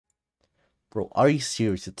Bro, are you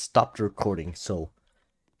serious? It stopped recording, so...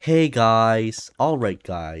 Hey guys, alright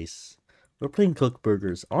guys. We're playing Cook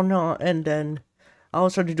Burgers. Oh no, and then... I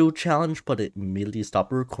was trying to do a challenge, but it immediately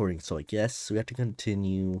stopped recording, so I guess we have to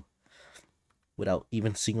continue... without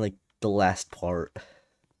even seeing, like, the last part.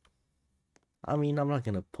 I mean, I'm not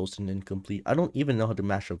gonna post an incomplete. I don't even know how to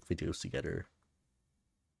mash up videos together.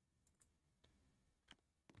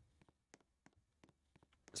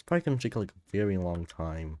 It's probably gonna take, like, a very long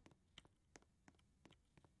time.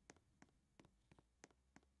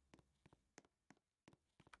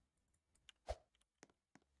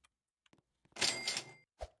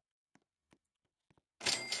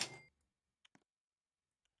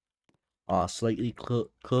 Slightly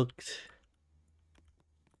cooked.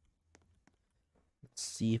 Let's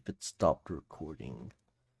see if it stopped recording.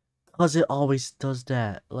 Cause it always does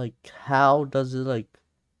that. Like, how does it, like,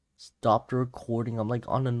 stop the recording? I'm, like,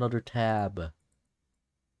 on another tab. I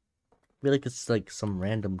feel like it's, like, some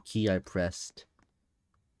random key I pressed.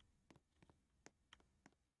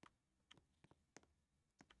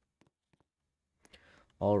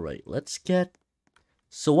 Alright, let's get...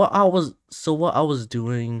 So what I was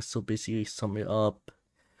doing, so basically sum it up.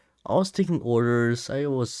 I was taking orders, I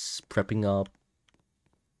was prepping up,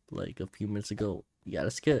 like, a few minutes ago. Yeah,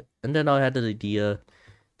 let's get... And then I had an idea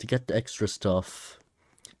to get the extra stuff.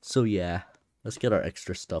 So yeah, let's get our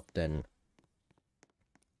extra stuff then.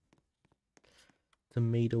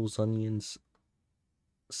 Tomatoes, onions,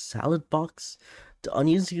 salad box. The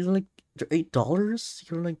onions, you're like, they're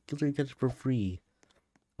 $8. You're like, you get it for free.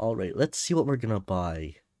 All right, let's see what we're gonna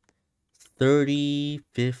buy. 30,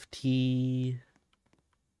 50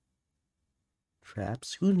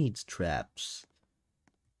 traps. Who needs traps?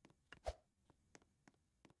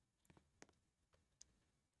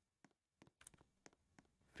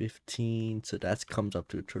 $15. So that comes up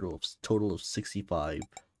to a total of 65.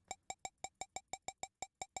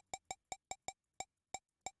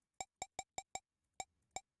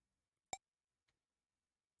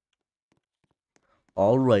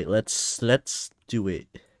 All right, let's do it.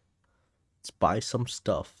 Let's buy some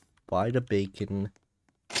stuff. Buy the bacon.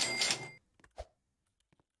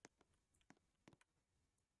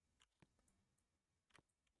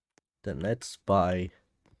 Then let's buy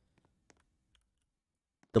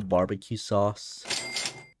the barbecue sauce.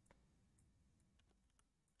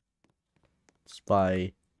 Let's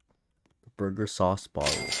buy the burger sauce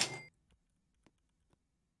bottle.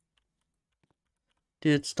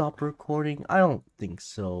 Did it stop recording? I don't think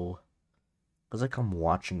so. Cause like I'm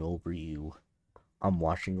watching over you. I'm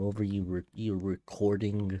watching over you. You're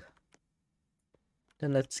recording.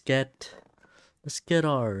 Then let's get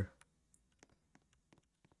our...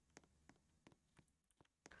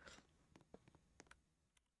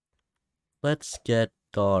 Let's get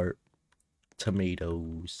our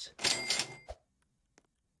tomatoes.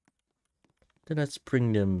 Then let's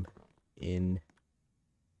bring them in.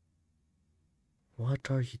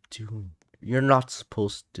 What are you doing? You're not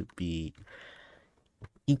supposed to be...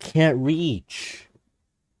 You can't reach.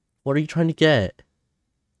 What are you trying to get?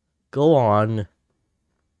 Go on.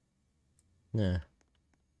 Nah.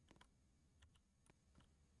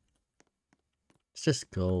 Let's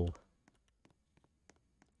just go.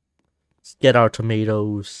 Let's get our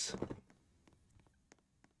tomatoes.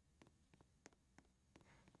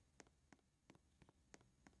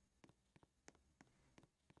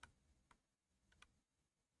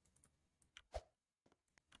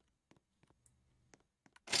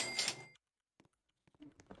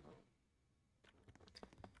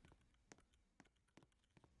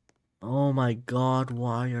 Oh my god,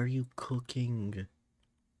 why are you cooking?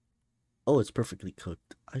 Oh, it's perfectly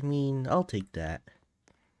cooked. I mean, I'll take that.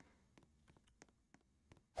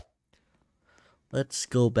 Let's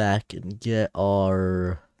go back and get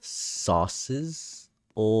our sauces.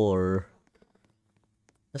 Or...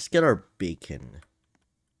 let's get our bacon.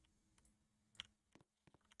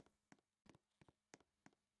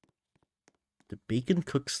 The bacon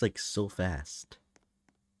cooks, like, so fast.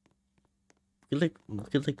 We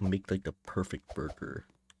could make, like, the perfect burger.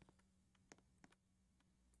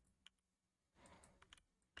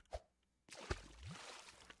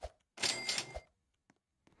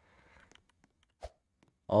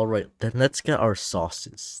 Alright, then let's get our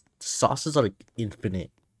sauces. Sauces are, like,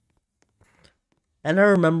 infinite. And I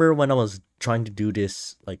remember when I was trying to do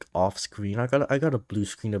this, like, off screen, I got a blue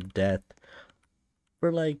screen of death.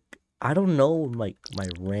 For, like, I don't know, like, my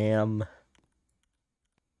RAM,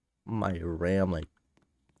 like,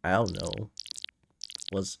 I don't know,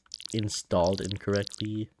 was installed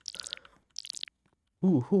incorrectly.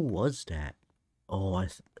 Who was that? Oh,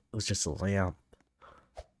 it was just a lamp.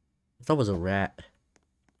 I thought it was a rat.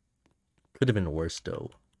 Could have been worse though.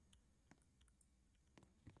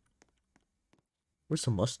 Where's the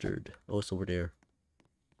mustard? Oh, it's over there.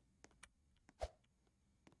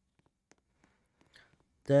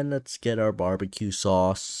 Then let's get our barbecue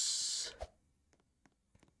sauce.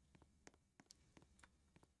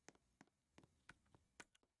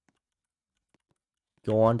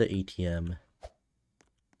 Go on to ATM.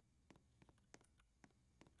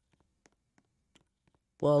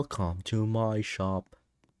 Welcome to my shop.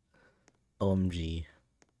 OMG.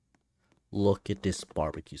 Look at this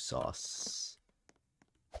barbecue sauce.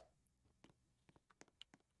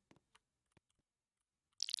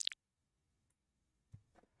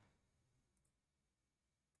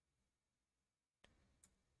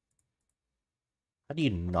 How do you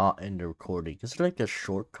not end the recording? Is there like a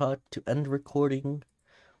shortcut to end recording?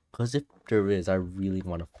 Because if there is, I really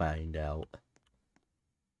want to find out.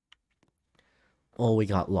 Oh, we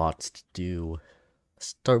got lots to do. Let's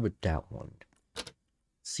start with that one.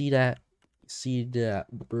 See that? See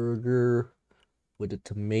that burger with the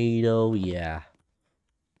tomato? Yeah.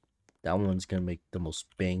 That one's gonna make the most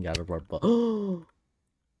bang out of our butt.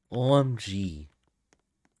 OMG.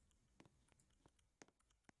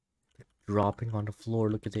 Dropping on the floor.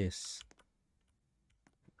 Look at this.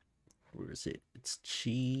 Where is it? It's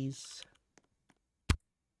cheese.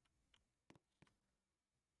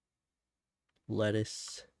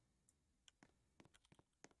 Lettuce.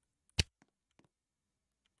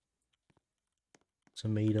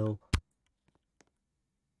 Tomato.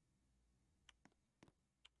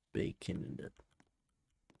 Bacon in it.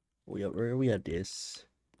 Where are we at this?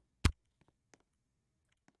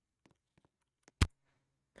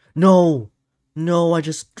 No! No, I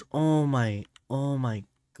just... oh my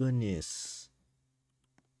goodness.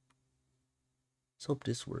 Let's hope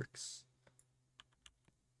this works.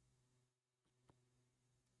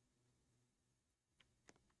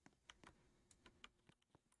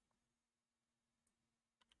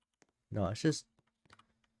 No, it's just...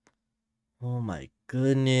 oh my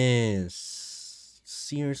goodness.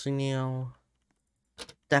 Seriously now?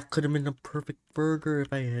 That could have been a perfect burger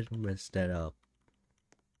if I hadn't messed that up.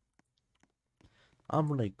 I'm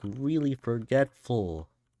like really forgetful.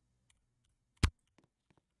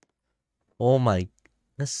 Oh my...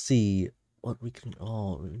 let's see what we can...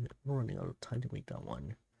 oh, we're running out of time to make that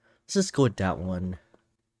one. Let's just go with that one.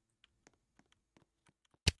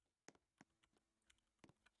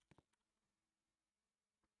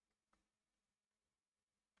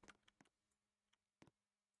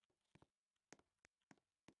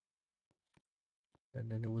 And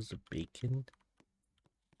then it was the bacon.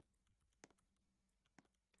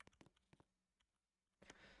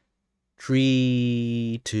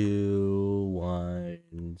 Three, 2,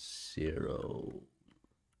 1, 0.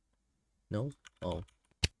 No? Oh.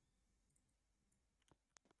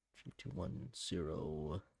 3, 2, 1,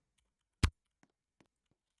 0.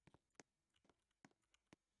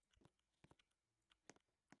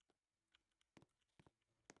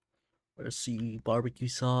 Let's see, barbecue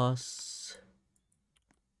sauce.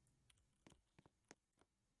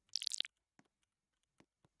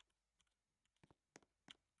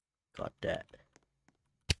 Got that.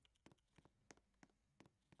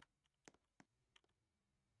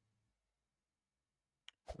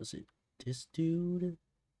 Was it this dude?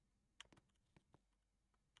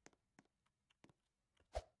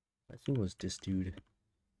 I think it was this dude.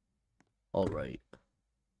 Alright.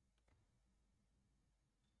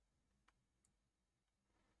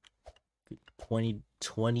 20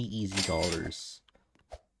 easy dollars.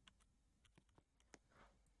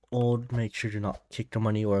 Oh, make sure to not kick the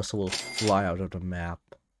money or else it will fly out of the map.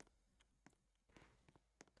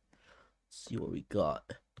 Let's see what we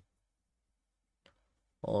got.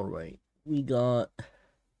 Alright, we got...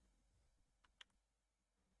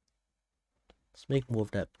 let's make more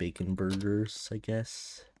of that bacon burgers, I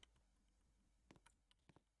guess.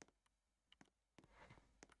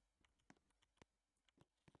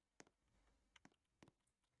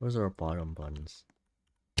 Where's our bottom buns?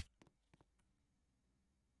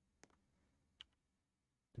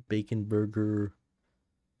 The bacon burger.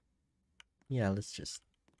 Yeah, let's just...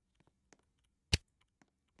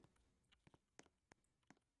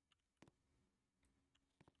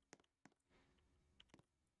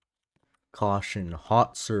 caution,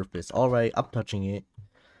 hot surface. Alright, I'm touching it.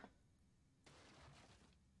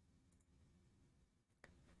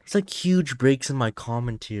 It's like huge breaks in my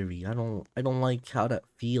commentary. I don't like how that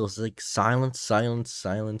feels. It's like silence, silence,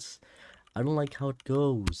 silence. I don't like how it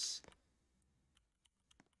goes.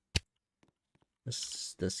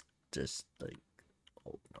 This just like,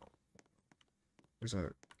 oh no. Where's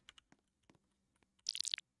our...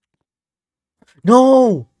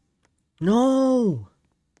 no! No!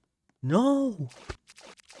 No!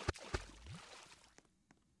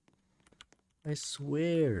 I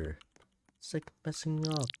swear. It's like messing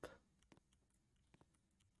up.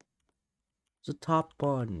 It's a top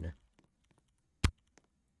one.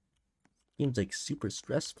 Seems like super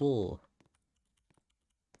stressful.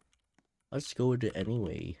 Let's go with it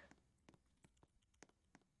anyway.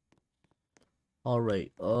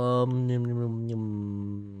 Alright,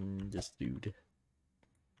 this dude.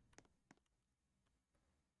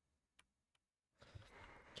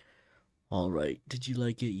 Alright, did you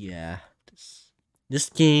like it? Yeah. This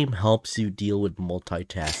game helps you deal with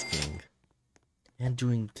multitasking and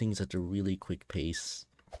doing things at a really quick pace.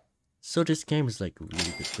 So this game is like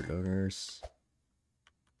really good for learners.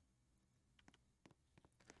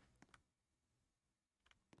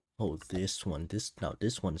 Oh, this one. This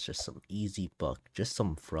one's just some easy buck. Just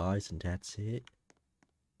some fries and that's it.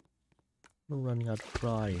 We're running out of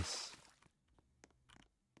fries.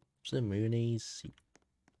 Some mayonnaise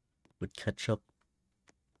with ketchup.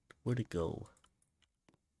 Where'd it go?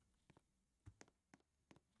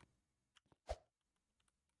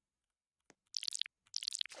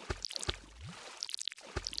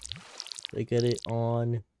 Did I get it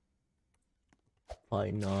on?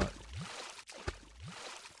 Why not?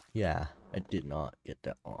 Yeah, I did not get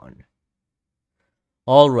that on.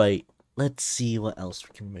 Alright, let's see what else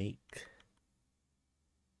we can make.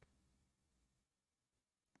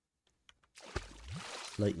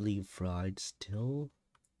 Slightly fried still.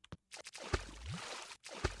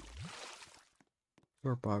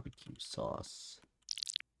 Or barbecue sauce.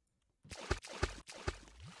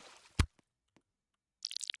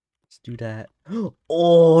 Let's do that.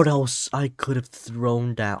 Oh, that was, I could have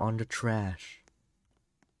thrown that on the trash.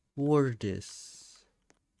 Or this.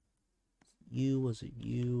 You, was it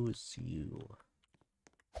you? It's you.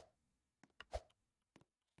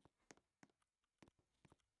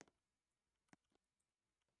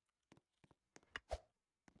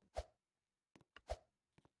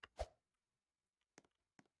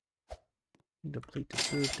 Need a plate to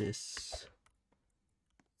serve this.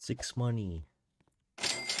 6 money.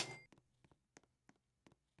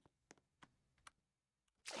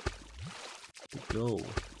 Go.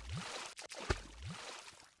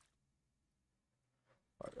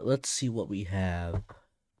 Alright, let's see what we have.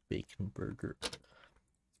 Bacon burger.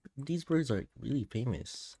 These burgers are really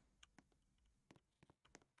famous.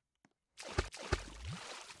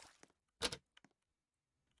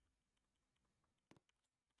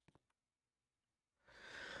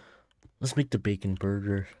 Let's make the bacon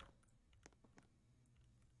burger.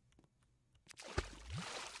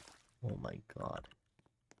 Oh my god.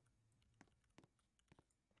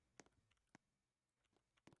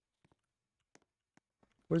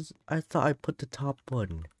 Where's, I thought I put the top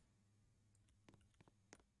bun.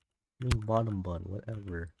 I mean bottom bun,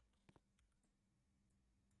 whatever.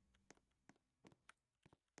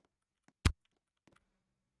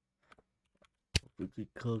 Perfectly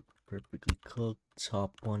cooked.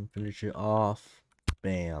 Top one, finish it off.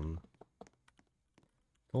 Bam.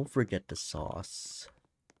 Don't forget the sauce.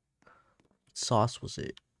 What sauce was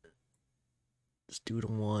it? Let's do the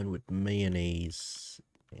one with mayonnaise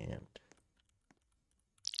and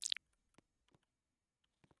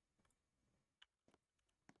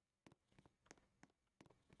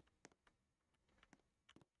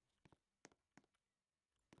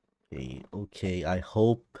okay, I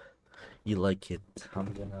hope you like it.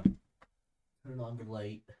 I'm gonna turn on the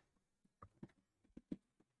light.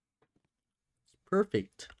 It's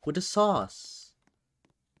perfect with the sauce.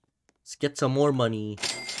 Let's get some more money.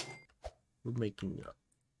 We're making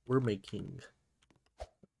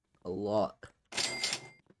a lot.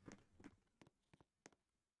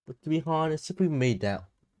 But to be honest, if we made that,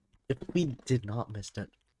 if we did not miss that,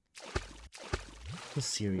 I'm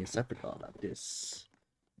serious, I forgot about this.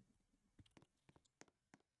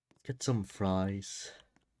 Get some fries.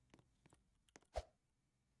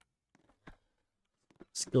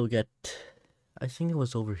 Let's go get, I think it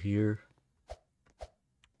was over here.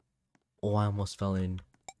 Oh, I almost fell in.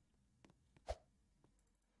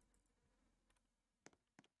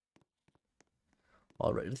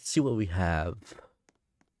 Alright, let's see what we have.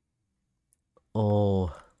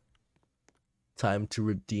 Oh, time to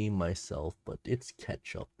redeem myself, but it's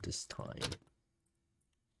ketchup this time.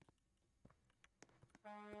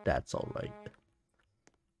 That's alright.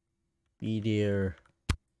 Be there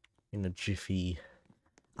in a jiffy.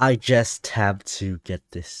 I just have to get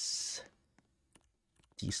these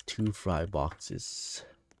 2 fry boxes.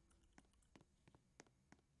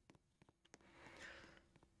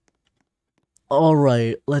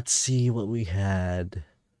 Alright, let's see what we had.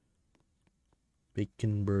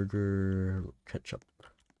 Bacon burger ketchup.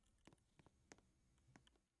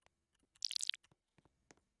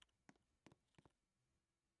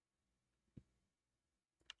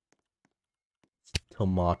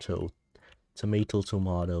 Tomato.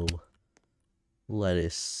 Tomato.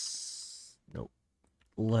 Lettuce. Nope.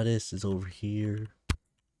 Lettuce is over here.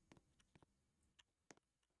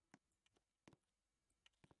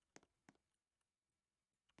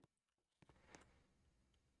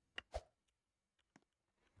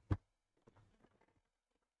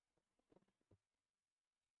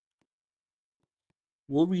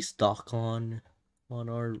 We'll restock on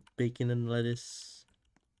our bacon and lettuce.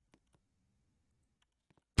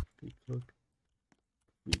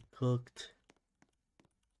 Recooked.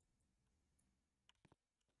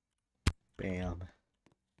 Bam.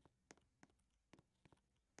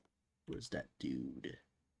 Where's that dude?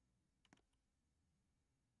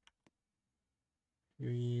 Here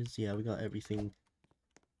he is. Yeah, we got everything.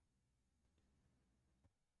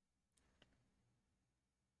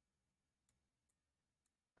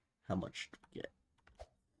 How much do we get?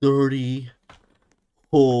 30.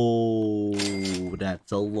 Oh,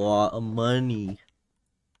 that's a lot of money.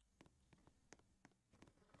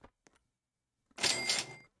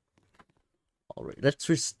 Alright, let's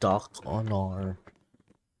restock on our...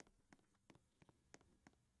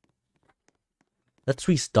 Let's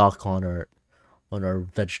restock on our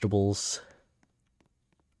vegetables.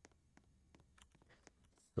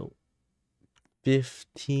 So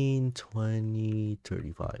 15, 20,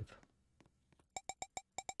 35.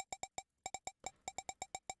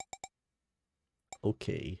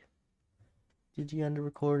 Okay. Did you end the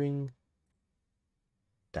recording?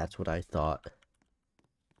 That's what I thought.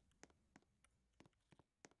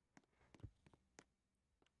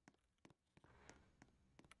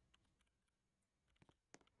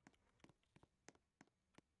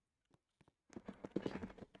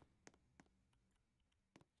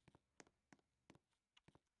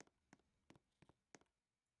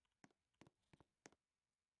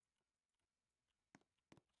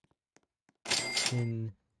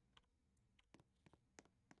 In...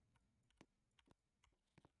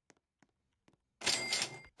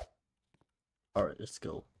 Alright, let's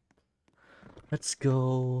go. Let's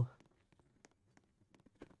go.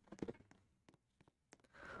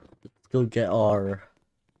 Let's go get our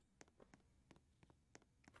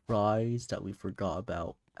fries that we forgot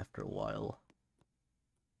about after a while.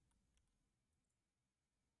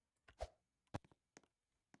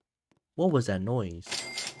 What was that noise?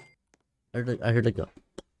 I heard like a...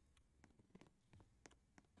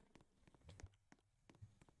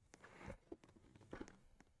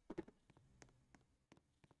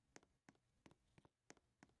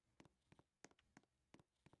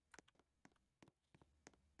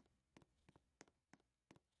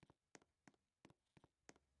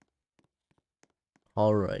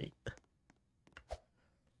 Alright.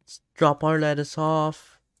 Let's drop our lettuce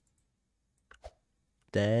off.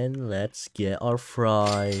 Then let's get our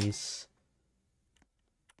fries.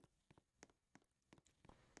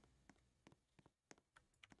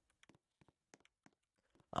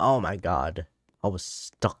 Oh my god. I was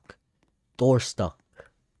stuck. Door stuck.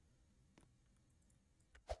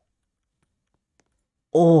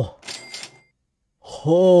 Oh.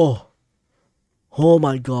 Oh. Oh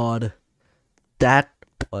my god. That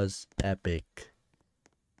was epic.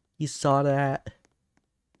 You saw that?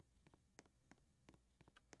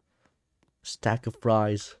 Stack of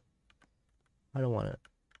fries. I don't want it.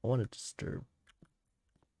 I want to disturb.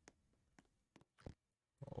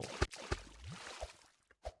 Oh.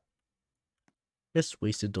 Just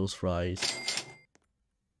wasted those fries.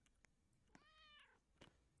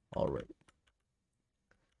 Alright.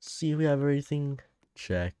 See if we have everything.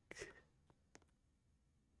 Check.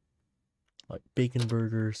 Like bacon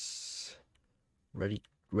burgers. Ready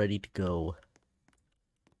to go.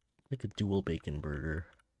 Like a dual bacon burger.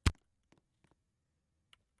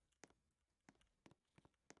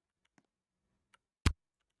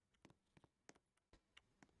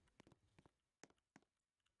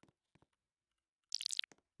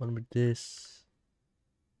 One with this.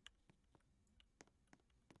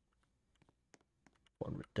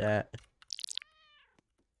 One with that.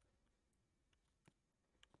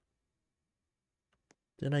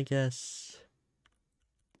 Then I guess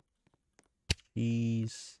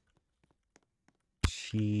cheese.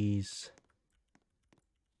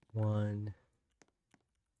 One,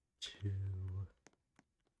 two.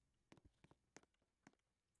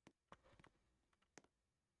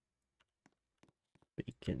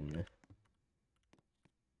 Bacon.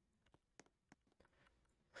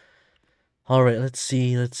 Alright, let's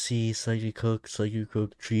see. Slightly cooked,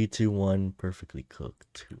 3, 2, 1, perfectly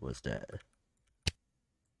cooked. Who was that?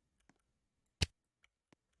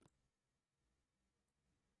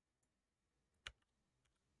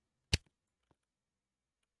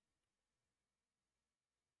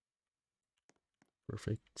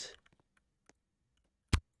 Perfect.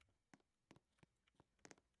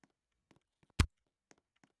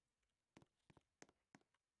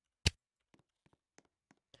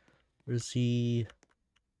 Where's he?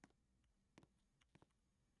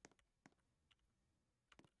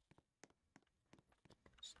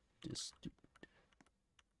 This dude.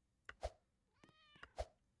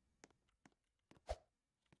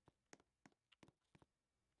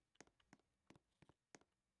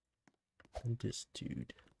 And this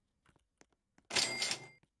dude.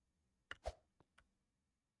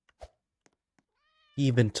 He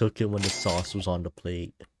even took it when the sauce was on the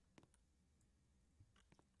plate.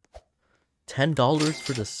 $10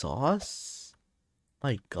 for the sauce?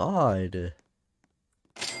 My god.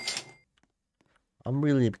 I'm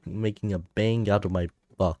really making a bang out of my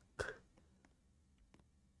buck.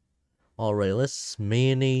 Alright, let's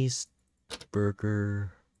mayonnaise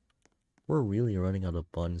burger. We're really running out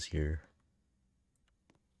of buns here.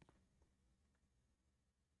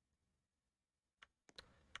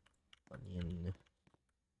 Onion.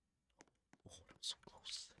 Oh, that was so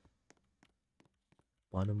close.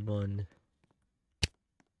 Bottom bun.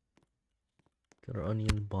 Got our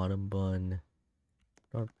onion bottom bun.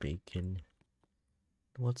 Our bacon.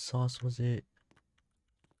 What sauce was it?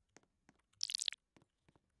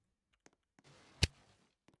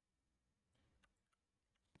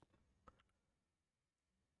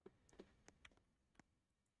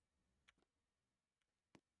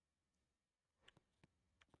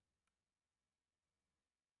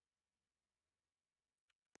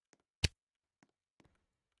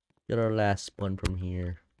 Get our last bun from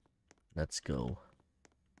here. Let's go.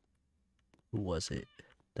 Who was it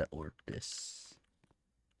that ordered this?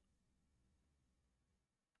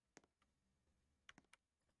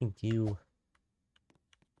 Thank you.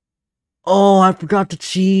 Oh, I forgot the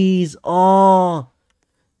cheese. Oh,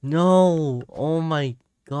 no. Oh my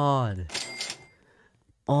god.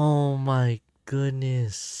 Oh my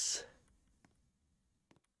goodness.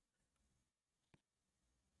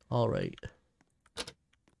 Alright.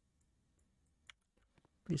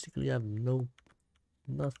 Basically, I have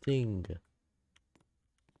nothing.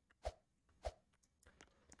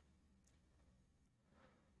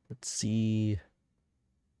 Let's see.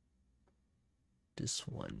 This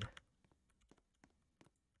one.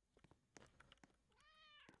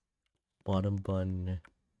 Bottom bun.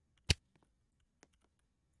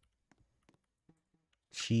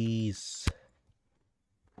 Cheese.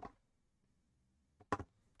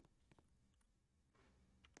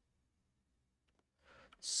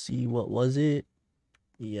 See, what was it?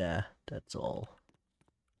 Yeah, that's all.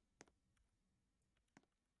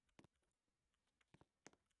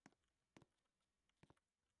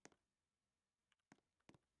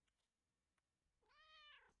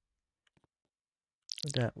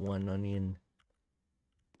 That one onion.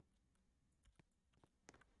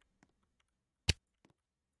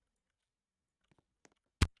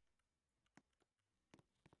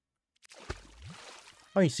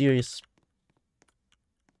 Are you serious?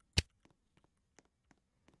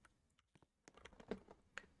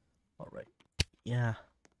 Alright. Yeah.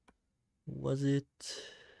 Was it?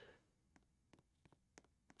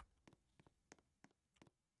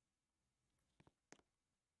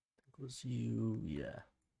 It was you, yeah.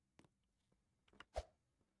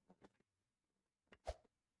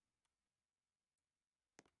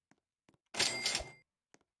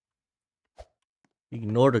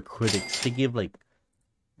 Ignore the critics. They give like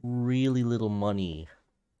really little money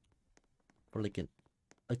for like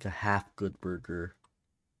a half good burger.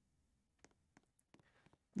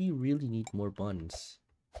 We really need more buns.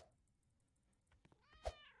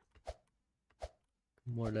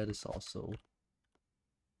 More lettuce also.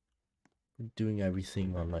 We're doing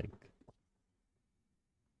everything on like.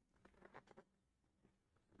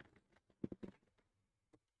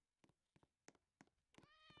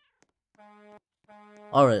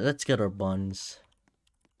 Alright, let's get our buns.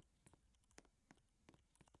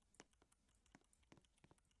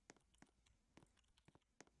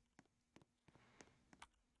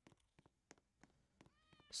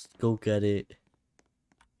 Let's go get it.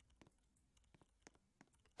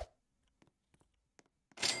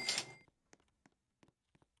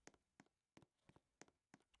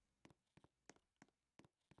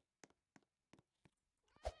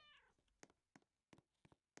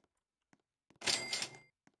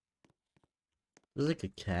 There's like a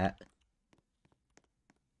cat.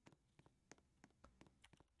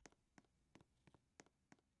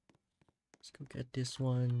 Let's go get this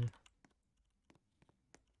one.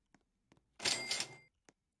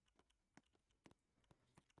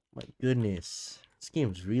 My goodness, this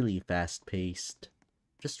game's really fast-paced.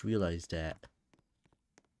 Just realized that.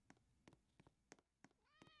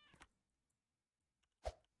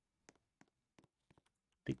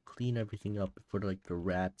 They clean everything up before like the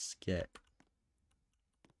rats get.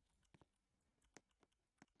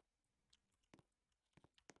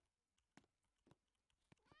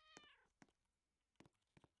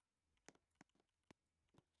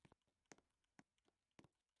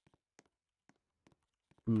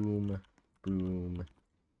 Boom, boom,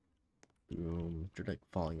 boom. They're like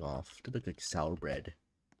falling off. They look like sour bread.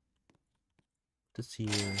 This here.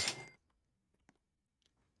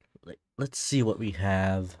 Like, let's see what we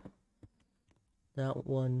have. That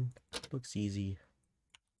one looks easy.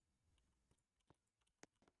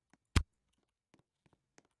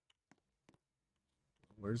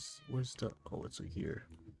 Where's the? Oh, it's right here.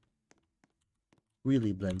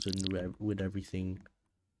 Really blends in with everything.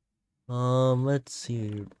 Let's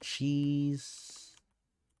see. Cheese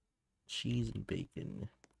and bacon.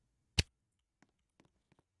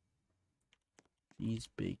 Cheese,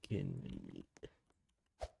 bacon, and meat.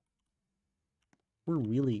 We're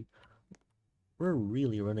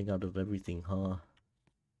really running out of everything, huh?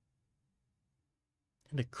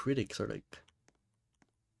 And the critics are like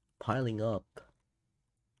piling up.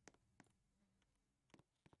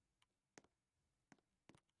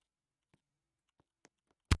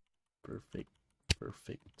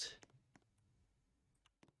 Perfect.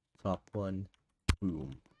 Top one.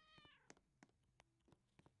 Boom.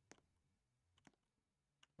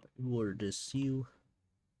 Who ordered this? You.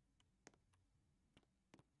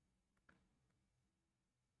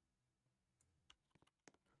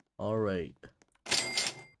 Alright.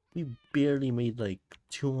 We barely made like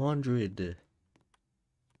 200.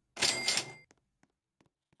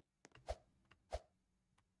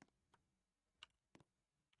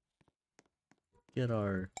 Get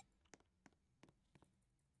our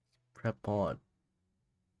prep on.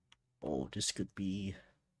 Oh, this could be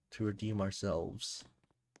to redeem ourselves.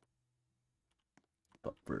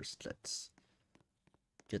 But first, let's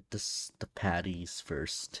get the patties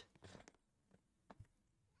first.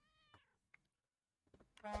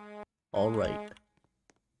 Alright.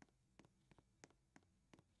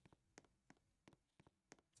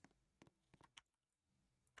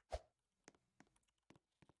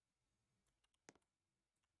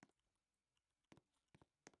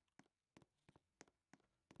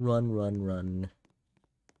 Run.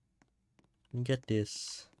 Get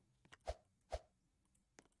this.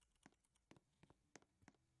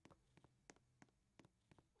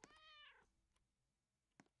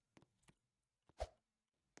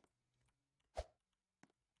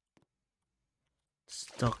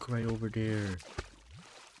 Stuck right over there.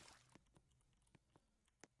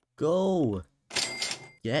 Go!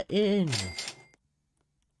 Get in!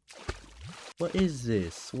 What is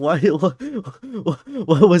this? Why? What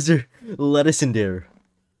was there lettuce in there?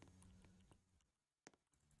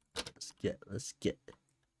 Let's get it.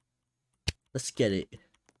 Let's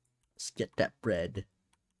get that bread.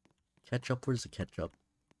 Ketchup, where's the ketchup?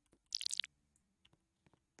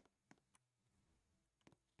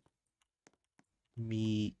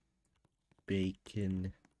 Meat,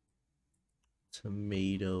 bacon,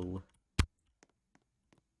 tomato,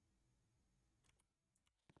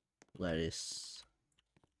 lettuce.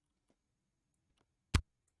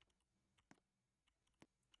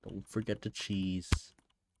 Don't forget the cheese.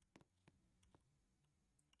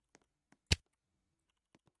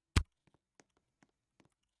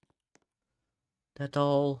 That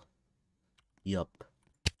all? Yup.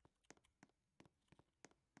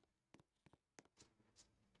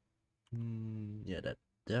 Yeah,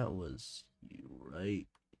 that was you, right?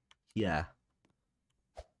 Yeah.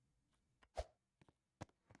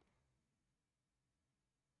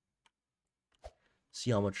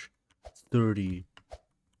 See how much? 30.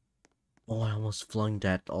 Oh, I almost flung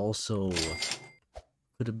that also.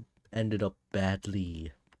 Could have ended up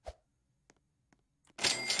badly.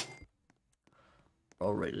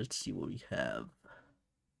 Alright, let's see what we have.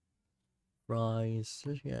 Fries.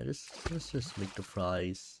 Yeah, let's just make the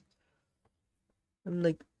fries. And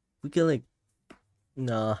like, we can like,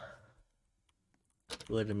 nah.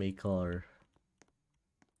 Go ahead and make our.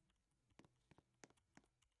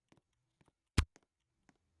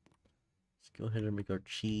 Let's go ahead and make our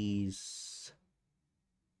cheese.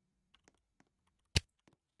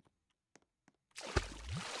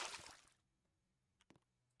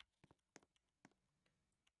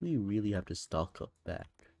 We really have to stock up back.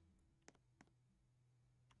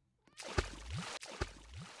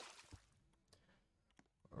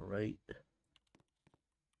 Alright.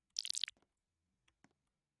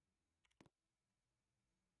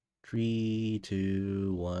 Three,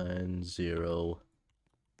 two, 1, 0.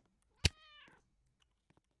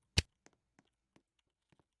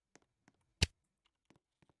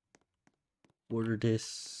 Order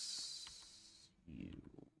this. You.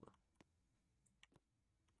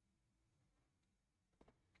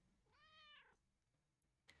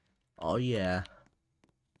 Oh yeah.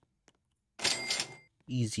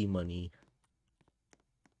 Easy money.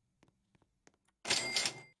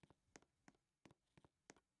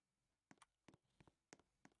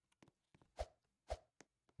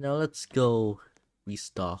 Now let's go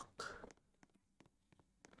restock.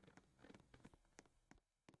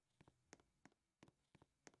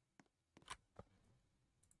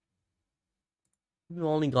 We've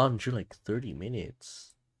only gotten through like 30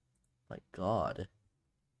 minutes. My god.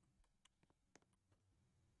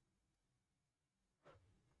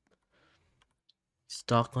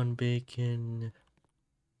 Stock on bacon.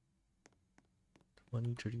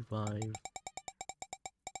 2035.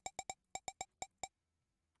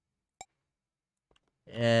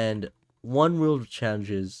 And one rule of the challenge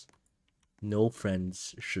is no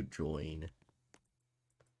friends should join.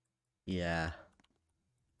 Yeah.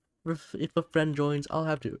 If a friend joins, I'll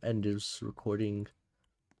have to end this recording.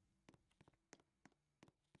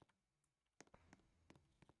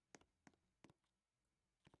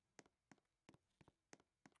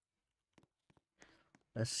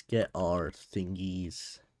 Let's get our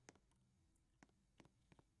thingies.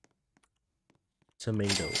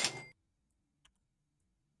 Tomato.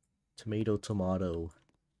 Tomato, tomato.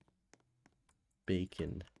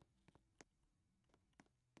 Bacon.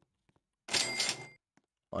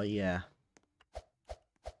 Oh yeah.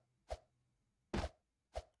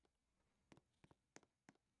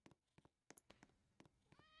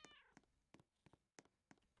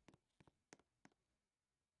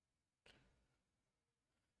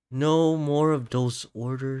 No more of those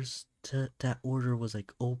orders. That order was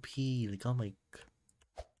like OP. Like I'm like,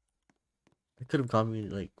 I could have gotten me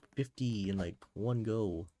like 50 in like one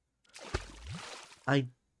go. I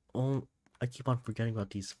oh, I keep on forgetting about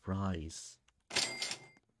these fries.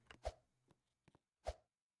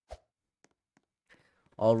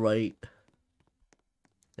 All right,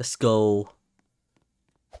 let's go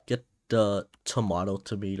get the tomato.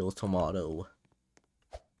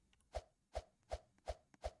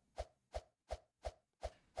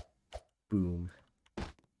 Boom.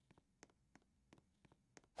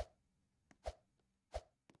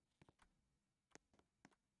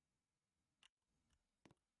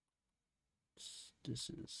 This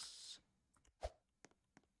is.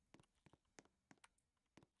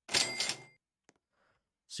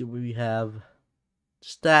 See what we have.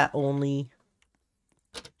 Just that only.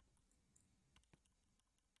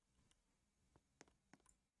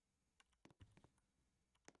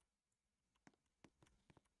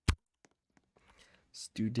 Let's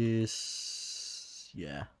do this.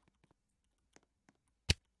 Yeah.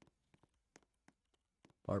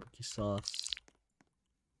 Barbecue sauce.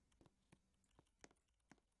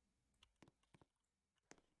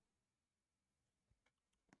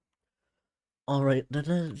 Alright,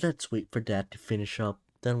 let's wait for that to finish up.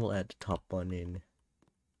 Then we'll add the top one in.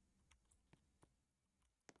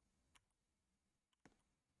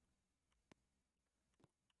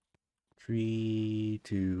 Three,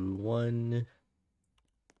 two, 1.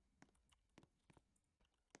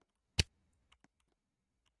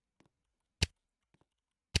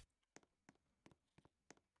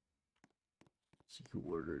 See who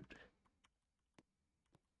ordered.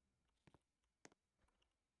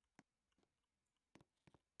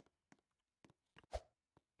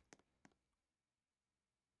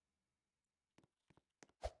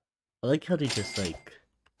 I like how they just like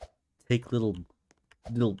take little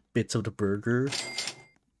bits of the burger,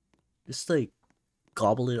 just like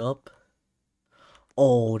gobble it up.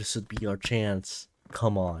 Oh, this would be our chance.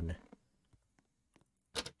 Come on.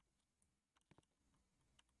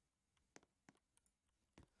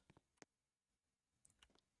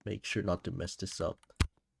 Make sure not to mess this up.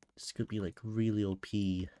 This could be like really OP.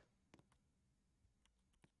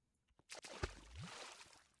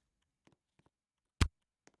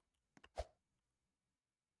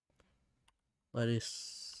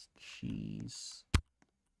 Lettuce, cheese,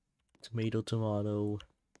 tomato.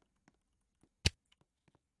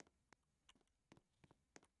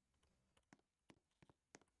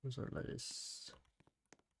 Where's our lettuce?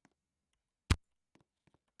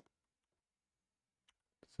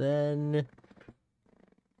 Then,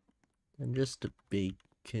 and just the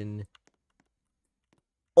bacon.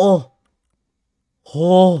 Oh!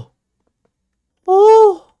 Oh!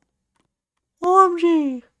 Oh!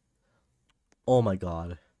 OMG! Oh my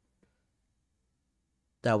god.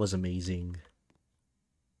 That was amazing.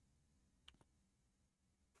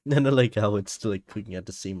 And I like how it's still like cooking at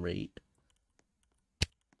the same rate.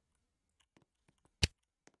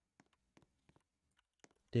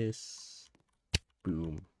 This.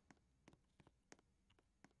 Boom.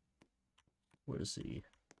 Where's he?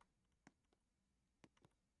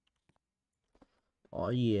 Oh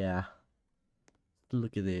yeah.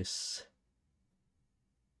 Look at this.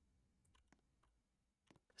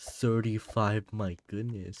 35, my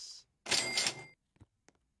goodness.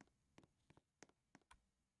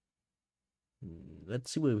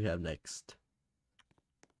 Let's see what we have next.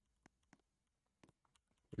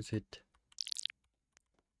 Where's it?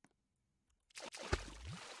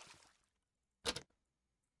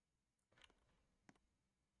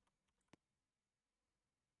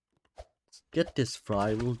 Let's get this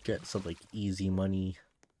fry, we'll get some like easy money.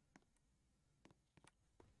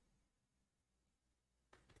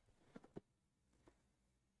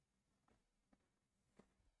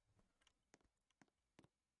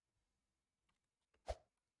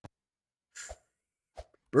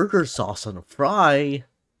 Burger sauce on a fry?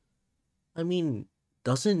 I mean,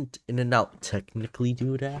 doesn't In-N-Out technically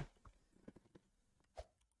do that?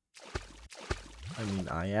 I mean,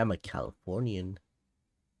 I am a Californian.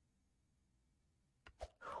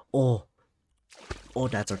 Oh,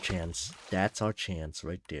 that's our chance. That's our chance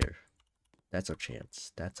right there. That's our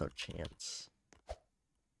chance. That's our chance.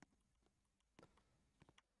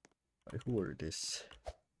 Alright, who ordered this?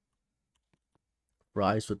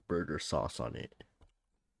 Fries with burger sauce on it.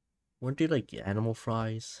 Weren't they like animal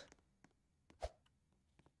fries?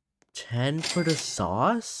 10 for the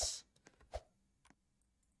sauce?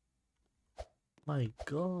 My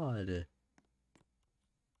god.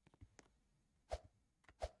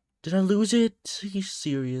 Did I lose it? Are you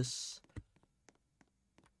serious?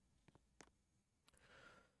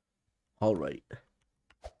 Alright.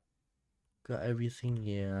 Got everything,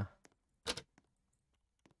 yeah.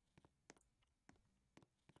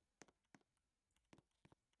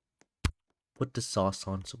 Put the sauce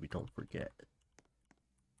on so we don't forget.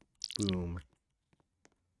 Boom.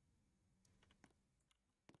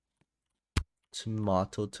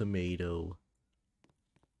 Tomato.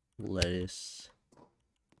 Lettuce.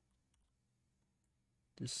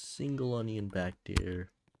 The single onion back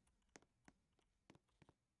there.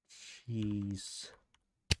 Cheese.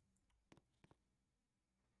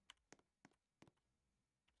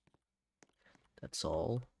 That's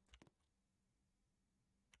all.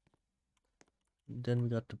 Then we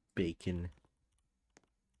got the bacon.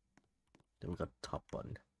 Then we got the top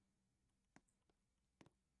bun.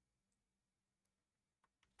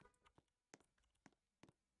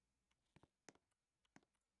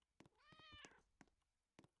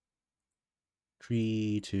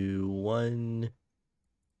 Three, two, one.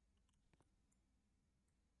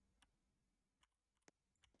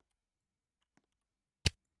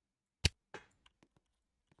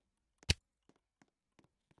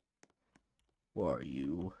 Where are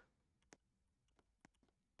you?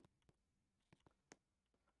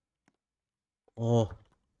 Oh.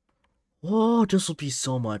 Oh, this will be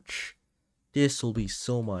so much. This will be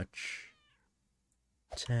so much.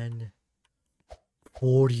 10.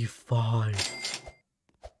 45.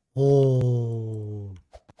 Oh.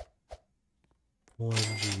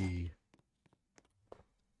 1G.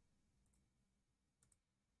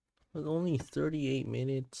 With only 38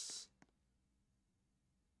 minutes.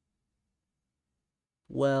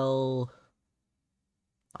 Well,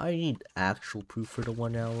 I need actual proof for the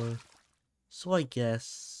 1 hour. So I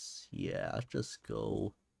guess, yeah, just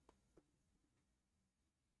go.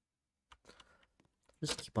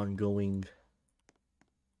 Just keep on going.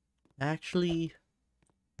 Actually,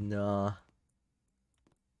 nah.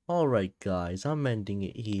 Alright guys, I'm ending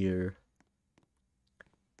it here.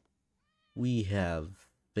 We have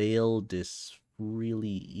failed this really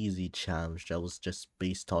easy challenge that was just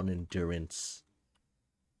based on endurance.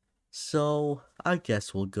 So, I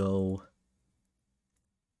guess we'll go.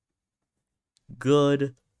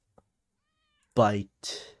 Good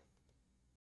bite.